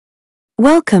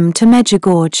Welcome to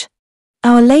Medjugorje.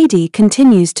 Our Lady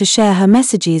continues to share her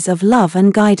messages of love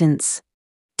and guidance.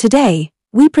 Today,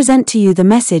 we present to you the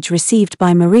message received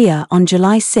by Marija on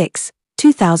July 6,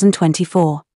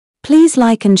 2024. Please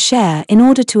like and share in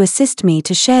order to assist me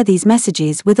to share these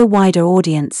messages with a wider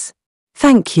audience.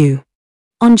 Thank you.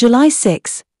 On July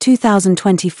 6,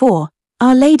 2024,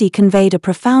 Our Lady conveyed a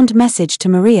profound message to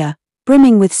Marija,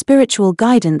 brimming with spiritual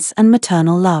guidance and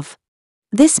maternal love.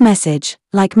 This message,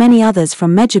 like many others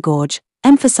from Medjugorje,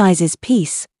 emphasizes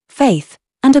peace, faith,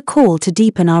 and a call to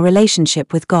deepen our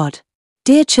relationship with God.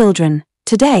 Dear children,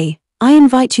 today, I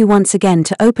invite you once again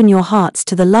to open your hearts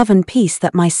to the love and peace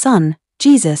that my Son,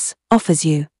 Jesus, offers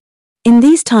you. In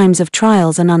these times of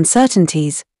trials and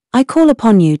uncertainties, I call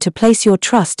upon you to place your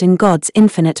trust in God's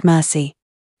infinite mercy.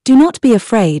 Do not be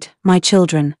afraid, my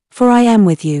children, for I am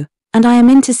with you, and I am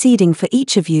interceding for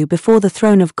each of you before the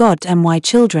throne of God. My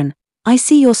children, I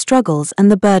see your struggles and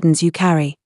the burdens you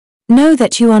carry. Know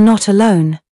that you are not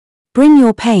alone. Bring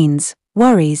your pains,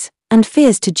 worries, and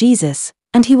fears to Jesus,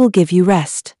 and He will give you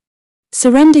rest.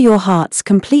 Surrender your hearts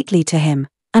completely to Him,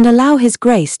 and allow His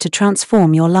grace to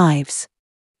transform your lives.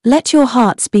 Let your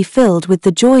hearts be filled with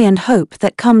the joy and hope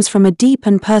that comes from a deep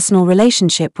and personal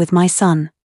relationship with my Son.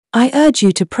 I urge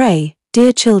you to pray,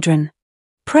 dear children.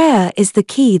 Prayer is the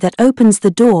key that opens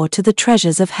the door to the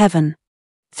treasures of heaven.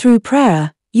 Through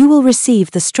prayer, you will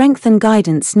receive the strength and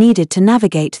guidance needed to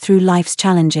navigate through life's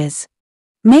challenges.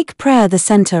 Make prayer the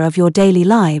center of your daily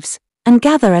lives, and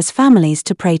gather as families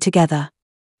to pray together.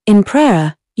 In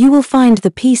prayer, you will find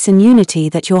the peace and unity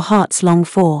that your hearts long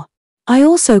for. I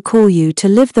also call you to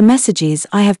live the messages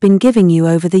I have been giving you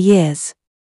over the years.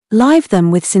 Live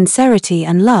them with sincerity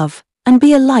and love, and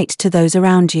be a light to those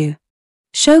around you.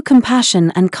 Show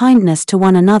compassion and kindness to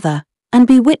one another, and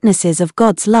be witnesses of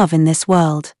God's love in this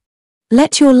world.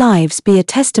 Let your lives be a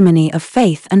testimony of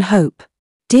faith and hope.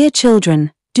 Dear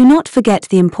children, do not forget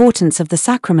the importance of the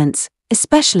sacraments,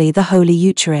 especially the Holy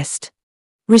Eucharist.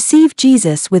 Receive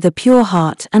Jesus with a pure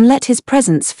heart and let His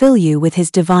presence fill you with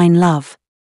His divine love.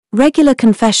 Regular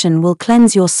confession will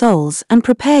cleanse your souls and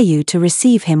prepare you to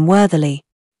receive Him worthily.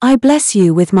 I bless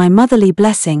you with my motherly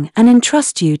blessing and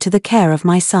entrust you to the care of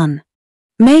my Son.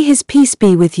 May His peace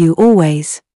be with you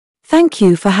always. Thank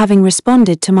you for having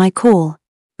responded to my call.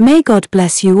 May God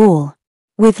bless you all.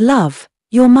 With love,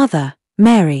 your mother,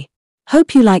 Mary.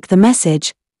 Hope you like the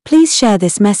message. Please share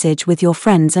this message with your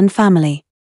friends and family.